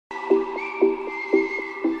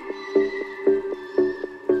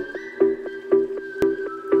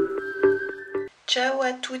Ciao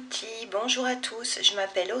a tutti, bonjour à tous, je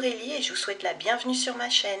m'appelle Aurélie et je vous souhaite la bienvenue sur ma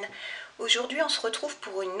chaîne. Aujourd'hui on se retrouve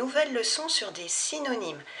pour une nouvelle leçon sur des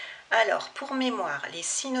synonymes. Alors pour mémoire, les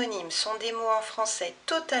synonymes sont des mots en français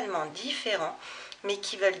totalement différents mais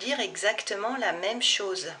qui veulent dire exactement la même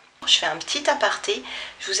chose. Je fais un petit aparté,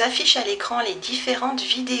 je vous affiche à l'écran les différentes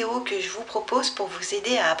vidéos que je vous propose pour vous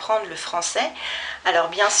aider à apprendre le français. Alors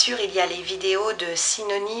bien sûr, il y a les vidéos de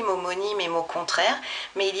synonymes, homonymes et mots contraires,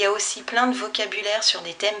 mais il y a aussi plein de vocabulaire sur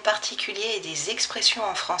des thèmes particuliers et des expressions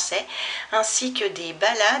en français, ainsi que des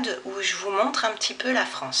balades où je vous montre un petit peu la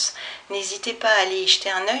France. N'hésitez pas à aller y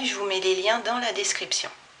jeter un œil, je vous mets les liens dans la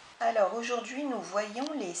description. Alors aujourd'hui, nous voyons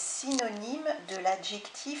les synonymes de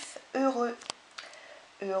l'adjectif heureux.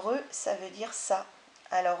 Heureux, ça veut dire ça.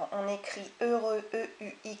 Alors, on écrit heureux,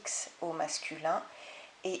 E-U-X au masculin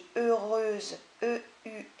et heureuse,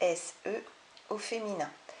 E-U-S-E au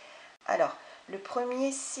féminin. Alors, le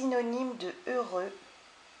premier synonyme de heureux,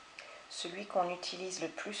 celui qu'on utilise le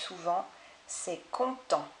plus souvent, c'est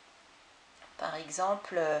content. Par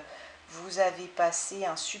exemple, vous avez passé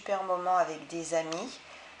un super moment avec des amis,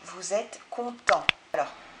 vous êtes content.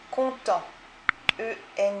 Alors, content,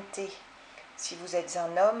 E-N-T. Si vous êtes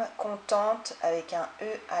un homme, contente avec un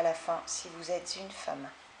E à la fin si vous êtes une femme.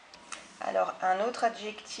 Alors un autre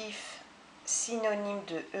adjectif synonyme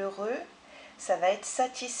de heureux, ça va être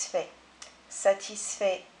satisfait.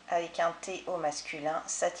 Satisfait avec un T au masculin,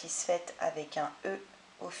 satisfaite avec un E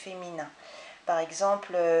au féminin. Par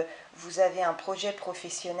exemple, vous avez un projet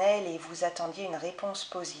professionnel et vous attendiez une réponse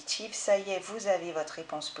positive. Ça y est, vous avez votre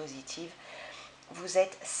réponse positive. Vous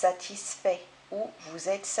êtes satisfait ou vous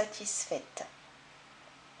êtes satisfaite.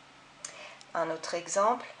 Un autre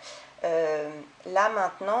exemple, là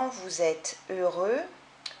maintenant vous êtes heureux,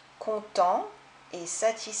 content et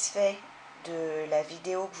satisfait de la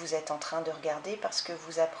vidéo que vous êtes en train de regarder parce que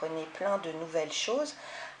vous apprenez plein de nouvelles choses.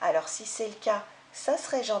 Alors si c'est le cas, ça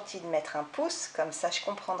serait gentil de mettre un pouce, comme ça je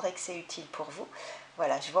comprendrai que c'est utile pour vous.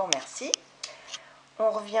 Voilà, je vous remercie.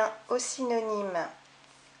 On revient au synonyme.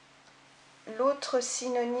 L'autre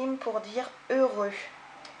synonyme pour dire heureux,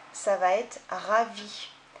 ça va être ravi.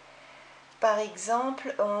 Par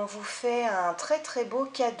exemple, on vous fait un très très beau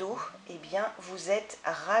cadeau, eh bien vous êtes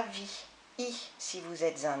ravi, I si vous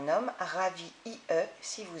êtes un homme, ravi, IE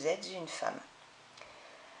si vous êtes une femme.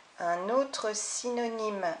 Un autre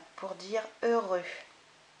synonyme pour dire heureux,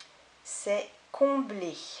 c'est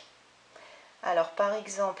comblé. Alors par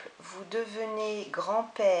exemple, vous devenez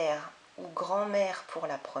grand-père ou grand-mère pour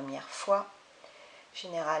la première fois,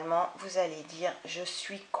 généralement vous allez dire « je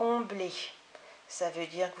suis comblé ». Ça veut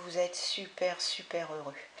dire que vous êtes super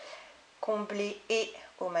heureux. Comblé et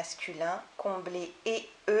au masculin, comblé et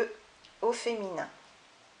E au féminin.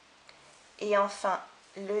 Et enfin,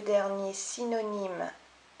 le dernier synonyme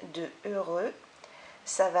de heureux,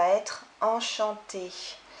 ça va être enchanté.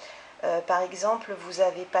 Par exemple, vous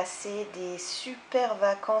avez passé des super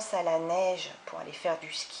vacances à la neige pour aller faire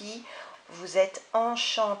du ski. Vous êtes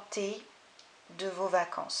enchanté de vos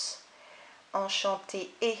vacances.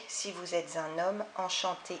 Enchanté et si vous êtes un homme,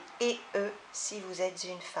 enchanté et E si vous êtes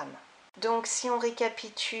une femme. Donc si on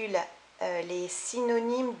récapitule les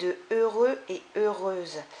synonymes de heureux et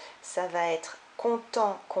heureuse, ça va être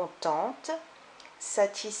content, contente,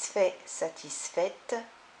 satisfait, satisfaite,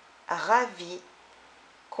 ravi,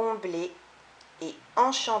 comblé et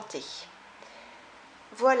enchanté.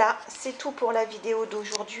 Voilà, c'est tout pour la vidéo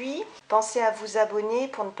d'aujourd'hui. Pensez à vous abonner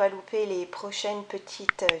pour ne pas louper les prochaines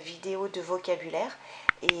petites vidéos de vocabulaire.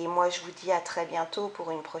 Et moi, je vous dis à très bientôt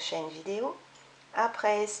pour une prochaine vidéo. A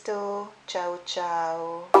presto, ciao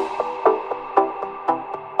ciao.